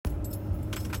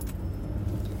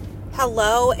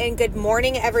Hello and good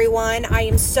morning, everyone. I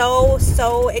am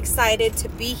so excited to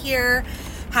be here.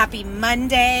 Happy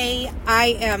Monday.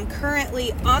 I am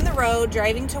currently on the road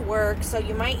driving to work, so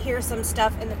you might hear some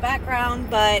stuff in the background,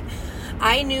 but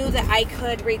I knew that I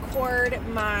could record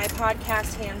my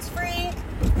podcast hands-free,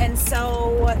 and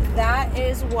so that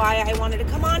is why I wanted to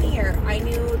come on here. I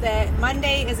knew that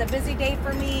Monday is a busy day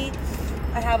for me.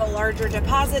 I have a larger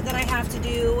deposit that I have to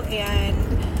do,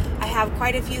 and I have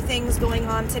quite a few things going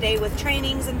on today with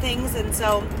trainings and things, and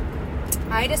so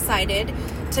I decided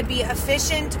to be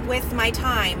efficient with my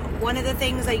time. One of the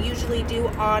things I usually do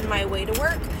on my way to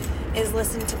work is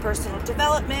listen to personal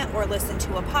development or listen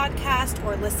to a podcast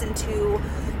or listen to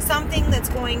something that's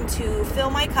going to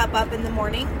fill my cup up in the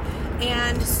morning.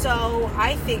 And so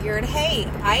I figured, hey,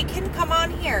 I can come on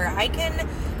here. I can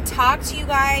talk to you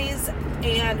guys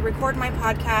and record my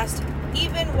podcast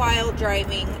even while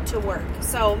driving to work.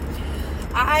 So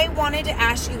I wanted to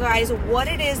ask you guys what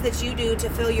it is that you do to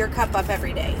fill your cup up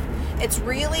every day. It's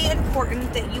really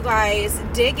important that you guys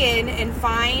dig in and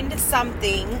find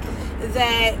something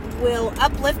that will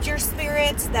uplift your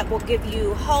spirits, that will give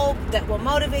you hope, that will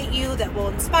motivate you, that will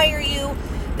inspire you,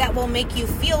 that will make you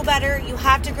feel better. You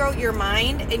have to grow your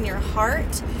mind and your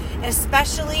heart,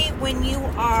 especially when you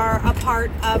are a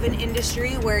part of an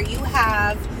industry where you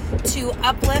have to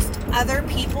uplift other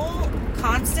people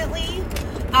constantly.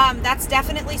 That's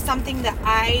definitely something that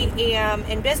I am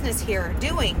in business here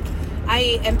doing.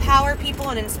 I empower people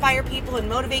and inspire people and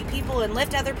motivate people and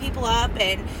lift other people up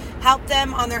and help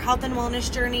them on their health and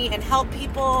wellness journey and help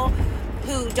people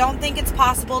who don't think it's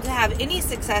possible to have any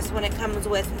success when it comes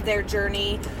with their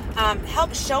journey,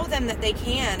 help show them that they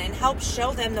can and help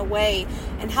show them the way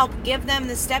and help give them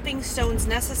the stepping stones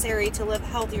necessary to live a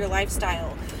healthier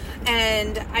lifestyle.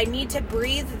 And I need to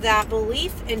breathe that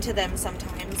belief into them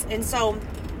sometimes. And so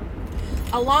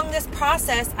along this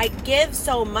process, I give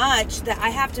so much that I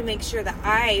have to make sure that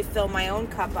I fill my own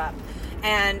cup up.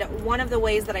 And one of the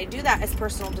ways that I do that is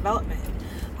personal development.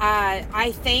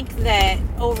 I think that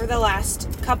over the last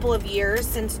couple of years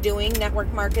since doing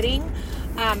network marketing,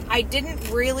 I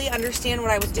didn't really understand what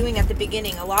I was doing at the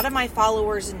beginning. A lot of my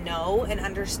followers know and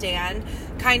understand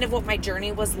kind of what my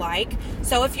journey was like.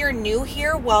 So if you're new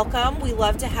here, welcome. We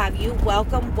love to have you.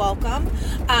 Welcome.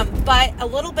 But a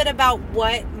little bit about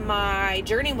what my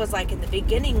journey was like in the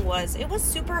beginning was, it was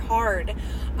super hard.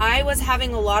 I was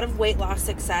having a lot of weight loss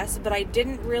success, but I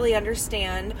didn't really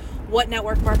understand what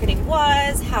network marketing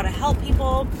was, how to help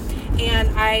people, and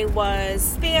I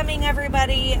was spamming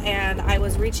everybody, and I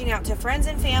was reaching out to friends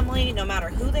and family, no matter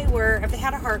who they were. If they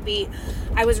had a heartbeat,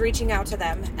 I was reaching out to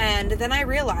them. And then I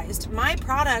realized my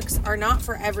products are not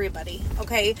for everybody,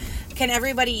 okay? Can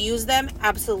everybody use them?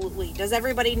 Absolutely. Does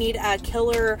everybody need a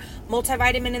killer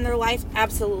multivitamin in their life?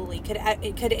 Absolutely.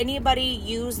 Could anybody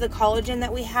use the collagen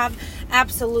that we have?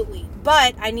 Absolutely.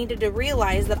 But I needed to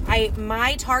realize that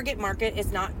my target market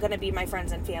is not going to be my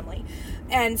friends and family.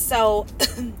 And so,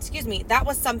 that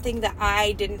was something that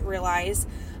I didn't realize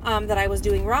that I was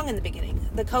doing wrong in the beginning.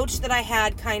 The coach that I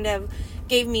had kind of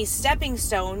gave me stepping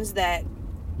stones that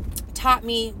taught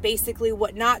me basically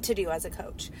what not to do as a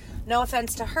coach. No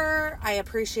offense to her. I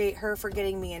appreciate her for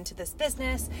getting me into this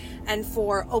business and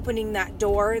for opening that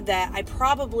door that I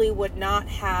probably would not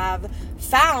have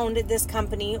found this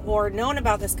company or known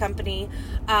about this company,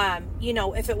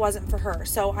 if it wasn't for her.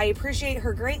 So I appreciate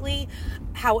her greatly.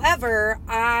 However,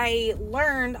 I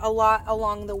learned a lot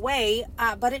along the way,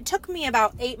 but it took me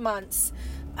about 8 months,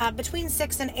 between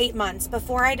 6 and 8 months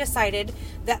before I decided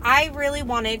that I really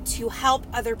wanted to help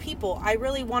other people. I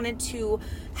really wanted to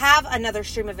have another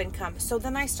stream of income. So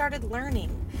then I started learning.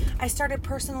 I started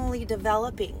personally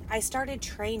developing. I started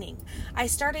training. I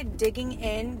started digging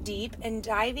in deep and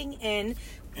diving in,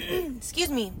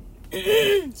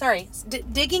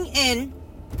 digging in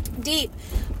deep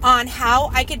on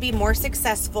how I could be more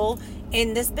successful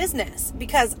in this business,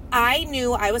 because I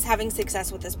knew I was having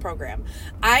success with this program.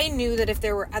 I knew that if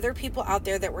there were other people out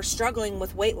there that were struggling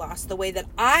with weight loss the way that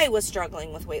I was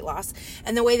struggling with weight loss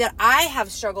and the way that I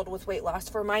have struggled with weight loss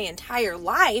for my entire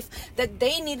life, that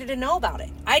they needed to know about it.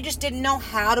 I just didn't know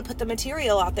how to put the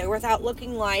material out there without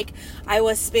looking like I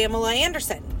was Pamela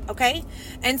Anderson, okay?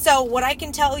 And so what I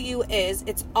can tell you is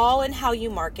it's all in how you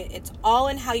market. It's all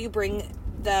in how you bring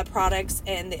the products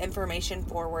and the information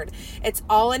forward. It's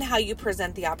all in how you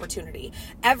present the opportunity.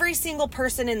 Every single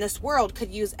person in this world could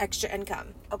use extra income,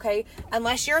 okay?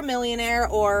 Unless you're a millionaire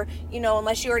or,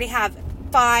 unless you already have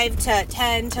 5 to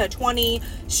 10 to 20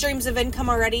 streams of income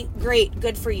already, great,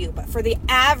 good for you. But for the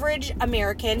average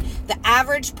American, the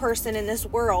average person in this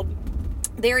world,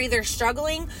 They're either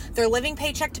struggling, they're living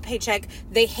paycheck to paycheck,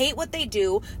 they hate what they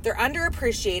do, they're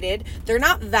underappreciated, they're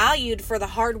not valued for the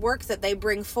hard work that they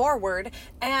bring forward,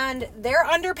 and they're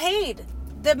underpaid.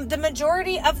 The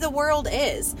majority of the world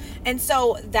is. And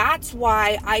so that's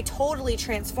why I totally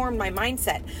transformed my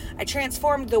mindset. I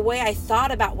transformed the way I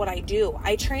thought about what I do.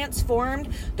 I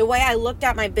transformed the way I looked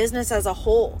at my business as a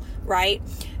whole, right?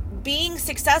 Being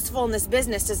successful in this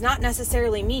business does not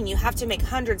necessarily mean you have to make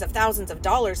hundreds of thousands of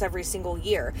dollars every single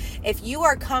year. If you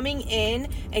are coming in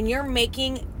and you're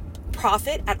making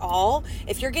profit at all,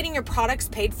 if you're getting your products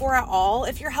paid for at all,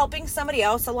 if you're helping somebody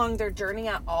else along their journey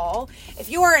at all, if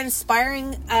you are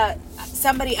inspiring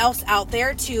somebody else out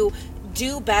there to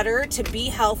do better, to be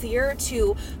healthier,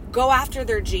 to go after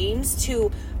their dreams,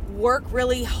 to work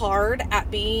really hard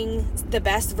at being the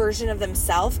best version of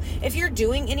themselves, if you're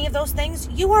doing any of those things,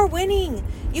 you are winning.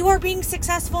 You are being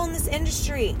successful in this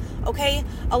industry, okay?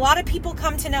 A lot of people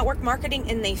come to network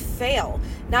marketing and they fail.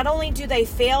 Not only do they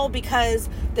fail because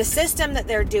the system that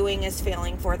they're doing is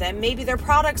failing for them, maybe their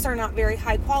products are not very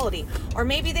high quality, or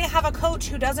maybe they have a coach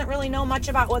who doesn't really know much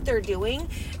about what they're doing,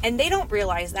 and they don't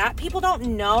realize that. People don't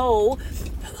know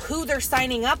who they're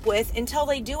signing up with until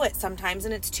they do it sometimes,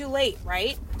 and it's too late,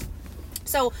 right?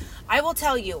 So I will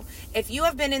tell you, if you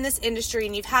have been in this industry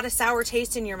and you've had a sour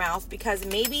taste in your mouth because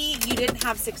maybe you didn't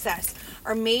have success,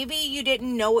 or maybe you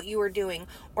didn't know what you were doing,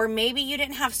 or maybe you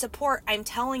didn't have support, I'm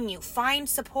telling you, find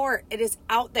support. It is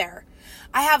out there.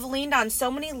 I have leaned on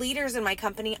so many leaders in my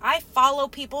company. I follow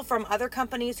people from other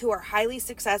companies who are highly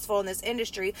successful in this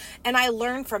industry, and I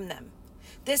learn from them.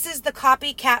 This is the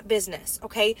copycat business,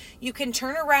 okay? You can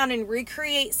turn around and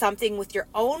recreate something with your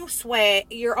own swag,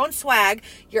 your own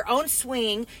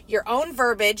swing, your own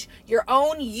verbiage, your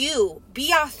own you.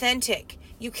 Be authentic.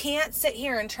 You can't sit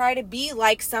here and try to be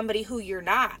like somebody who you're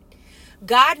not.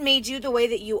 God made you the way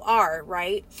that you are,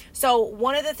 right? So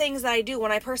one of the things that I do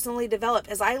when I personally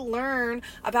develop is I learn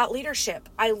about leadership.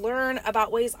 I learn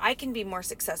about ways I can be more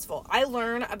successful. I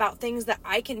learn about things that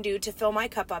I can do to fill my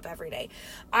cup up every day.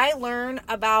 I learn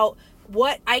about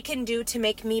what I can do to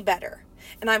make me better.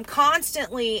 And I'm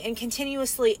constantly and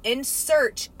continuously in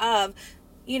search of,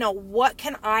 what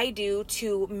can I do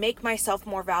to make myself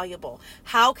more valuable?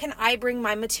 How can I bring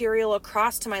my material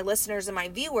across to my listeners and my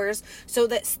viewers so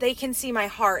that they can see my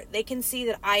heart? They can see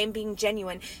that I am being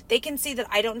genuine. They can see that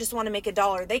I don't just want to make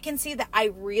 $1. They can see that I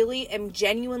really am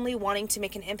genuinely wanting to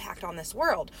make an impact on this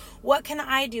world. What can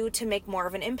I do to make more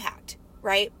of an impact,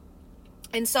 right?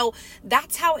 And so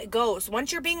that's how it goes.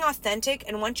 Once you're being authentic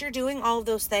and once you're doing all of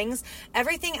those things,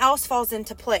 everything else falls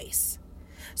into place.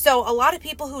 So a lot of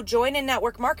people who join in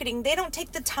network marketing, they don't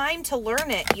take the time to learn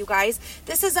it, you guys.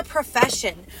 This is a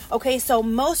profession, okay? So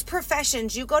most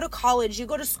professions, you go to college, you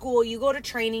go to school, you go to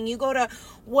training, you go to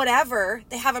whatever.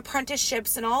 They have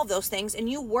apprenticeships and all of those things, and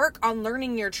you work on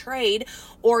learning your trade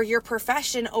or your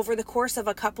profession over the course of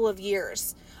a couple of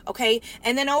years. Okay.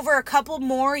 And then over a couple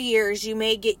more years, you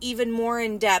may get even more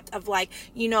in depth of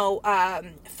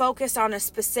focus on a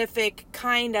specific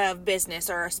kind of business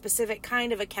or a specific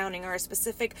kind of accounting or a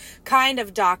specific kind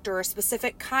of doctor or a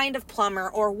specific kind of plumber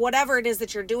or whatever it is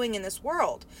that you're doing in this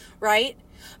world. Right.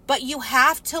 But you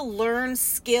have to learn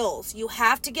skills. You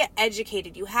have to get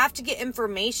educated. You have to get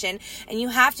information, and you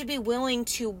have to be willing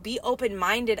to be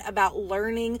open-minded about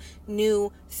learning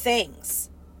new things.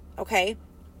 Okay.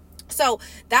 So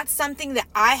that's something that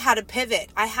I had to pivot.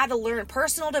 I had to learn.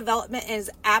 Personal development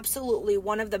is absolutely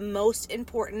one of the most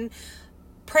important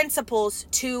principles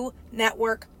to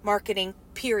network marketing,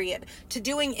 period. To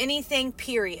doing anything,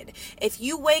 period. If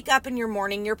you wake up in your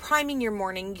morning, you're priming your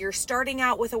morning, you're starting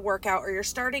out with a workout, or you're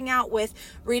starting out with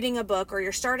reading a book, or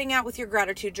you're starting out with your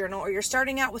gratitude journal, or you're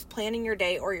starting out with planning your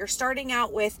day, or you're starting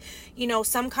out with,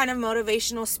 some kind of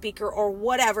motivational speaker or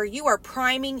whatever, you are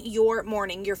priming your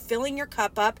morning. You're filling your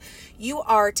cup up. You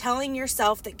are telling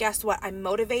yourself that, guess what? I'm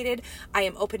motivated. I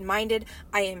am open-minded.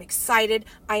 I am excited.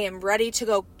 I am ready to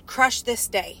go crush this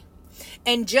day.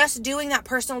 And just doing that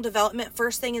personal development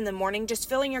first thing in the morning, just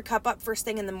filling your cup up first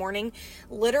thing in the morning,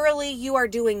 literally you are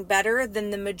doing better than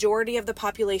the majority of the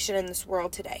population in this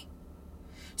world today.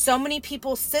 So many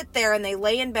people sit there and they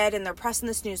lay in bed and they're pressing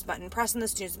the snooze button, pressing the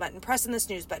snooze button, pressing the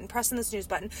snooze button, pressing the snooze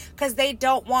button, because they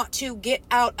don't want to get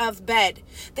out of bed.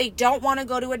 They don't want to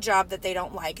go to a job that they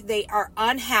don't like. They are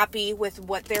unhappy with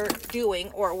what they're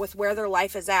doing or with where their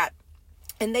life is at.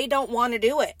 And they don't want to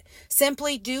do it.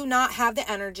 Simply do not have the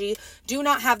energy, do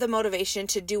not have the motivation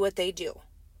to do what they do.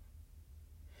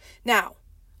 Now,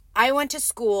 I went to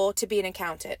school to be an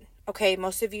accountant. Okay,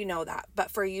 most of you know that.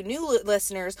 But for you new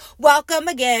listeners, welcome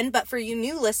again. But for you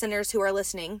new listeners who are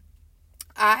listening,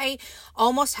 I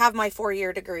almost have my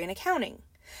 4-year degree in accounting.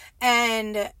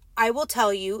 And I will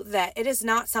tell you that it is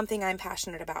not something I'm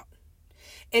passionate about.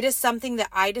 It is something that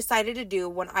I decided to do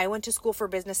when I went to school for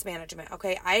business management.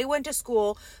 Okay. I went to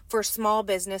school for small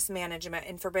business management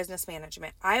and for business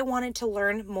management. I wanted to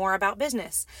learn more about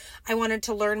business. I wanted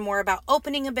to learn more about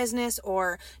opening a business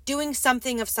or doing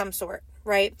something of some sort,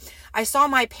 right? I saw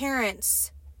my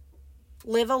parents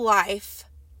live a life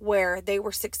where they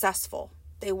were successful.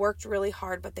 They worked really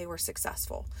hard, but they were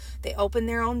successful. They opened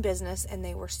their own business and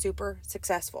they were super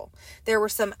successful. There were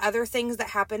some other things that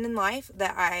happened in life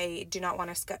that I do not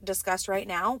want to discuss right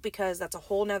now because that's a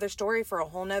whole nother story for a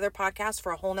whole nother podcast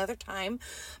for a whole nother time.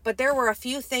 But there were a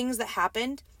few things that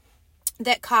happened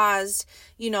that caused,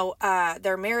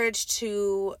 their marriage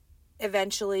to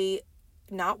eventually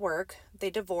not work. They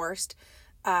divorced.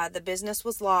 The business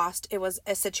was lost. It was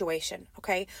a situation.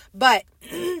 Okay. But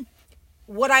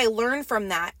what I learned from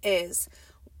that is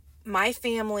my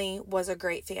family was a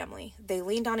great family. They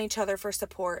leaned on each other for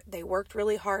support. They worked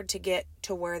really hard to get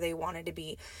to where they wanted to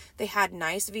be. They had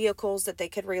nice vehicles that they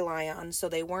could rely on, so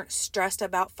they weren't stressed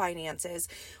about finances.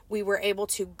 We were able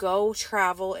to go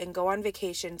travel and go on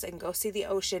vacations and go see the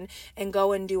ocean and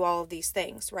go and do all of these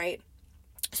things, right?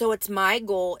 So it's my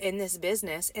goal in this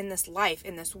business, in this life,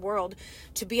 in this world,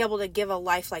 to be able to give a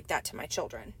life like that to my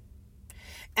children.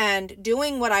 And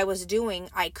doing what I was doing,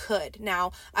 I could.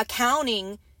 Now,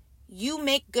 accounting, you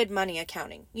make good money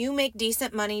accounting. You make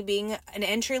decent money being an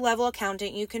entry-level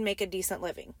accountant. You can make a decent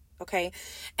living, okay?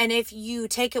 And if you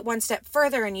take it one step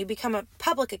further and you become a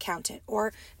public accountant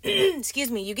or, you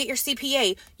get your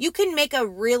CPA, you can make a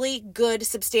really good,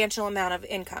 substantial amount of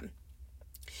income.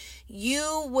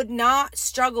 You would not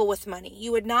struggle with money.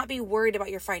 You would not be worried about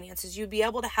your finances. You'd be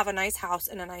able to have a nice house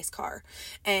and a nice car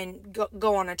and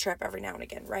go on a trip every now and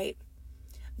again, right?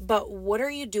 But what are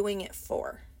you doing it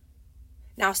for?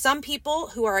 Now, some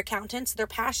people who are accountants, they're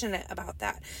passionate about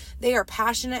that. They are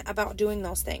passionate about doing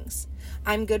those things.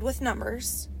 I'm good with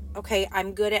numbers. Okay,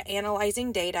 I'm good at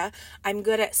analyzing data. I'm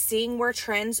good at seeing where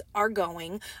trends are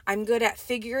going. I'm good at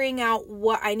figuring out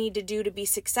what I need to do to be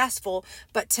successful.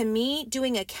 But to me,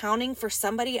 doing accounting for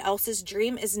somebody else's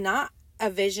dream is not a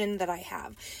vision that I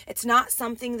have. It's not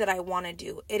something that I want to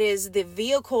do. It is the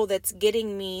vehicle that's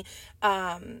getting me,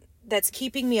 that's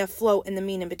keeping me afloat in the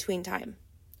mean in between time.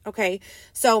 Okay,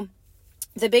 so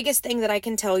the biggest thing that I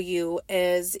can tell you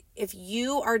is if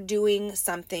you are doing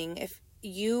something, if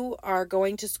you are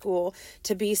going to school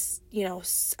to be,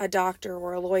 a doctor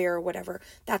or a lawyer or whatever,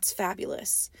 that's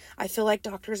fabulous. I feel like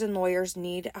doctors and lawyers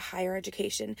need a higher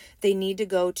education. They need to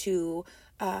go to,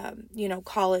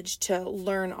 college to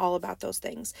learn all about those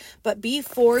things. But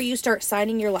before you start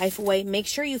signing your life away, make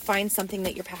sure you find something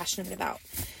that you're passionate about.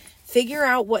 Figure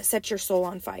out what sets your soul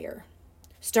on fire.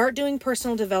 Start doing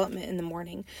personal development in the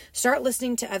morning. Start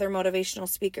listening to other motivational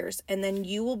speakers, and then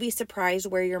you will be surprised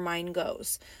where your mind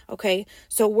goes. Okay?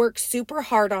 So work super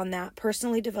hard on that.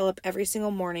 Personally develop every single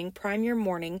morning. Prime your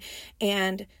morning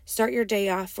and start your day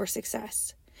off for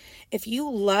success. If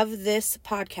you love this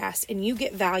podcast and you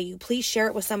get value, please share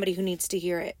it with somebody who needs to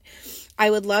hear it. I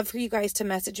would love for you guys to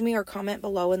message me or comment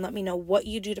below and let me know what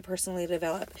you do to personally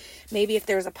develop. Maybe if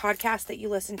there's a podcast that you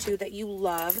listen to that you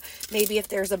love. Maybe if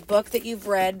there's a book that you've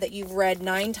read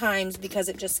 9 times because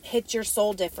it just hits your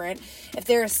soul different. If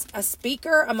there's a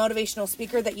speaker, a motivational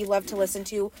speaker that you love to listen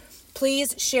to,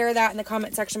 please share that in the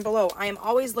comment section below. I am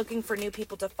always looking for new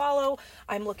people to follow.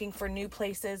 I'm looking for new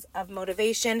places of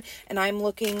motivation, and I'm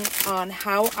looking on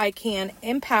how I can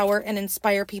empower and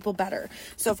inspire people better.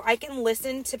 So if I can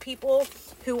listen to people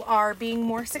who are being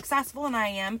more successful than I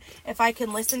am, if I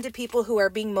can listen to people who are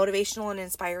being motivational and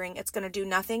inspiring, it's going to do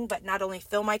nothing but not only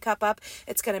fill my cup up,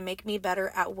 it's going to make me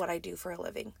better at what I do for a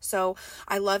living. So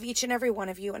I love each and every one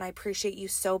of you, and I appreciate you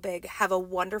so big. Have a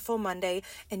wonderful Monday,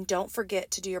 and don't forget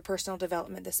to do your personal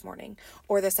development this morning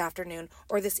or this afternoon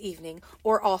or this evening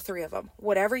or all 3 of them.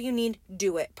 Whatever you need,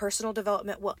 do it. Personal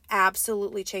development will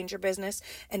absolutely change your business,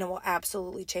 and it will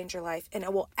absolutely change your life, and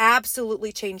it will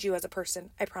absolutely change you as a person.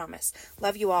 I promise.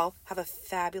 Love you all. Have a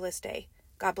fabulous day.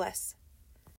 God bless.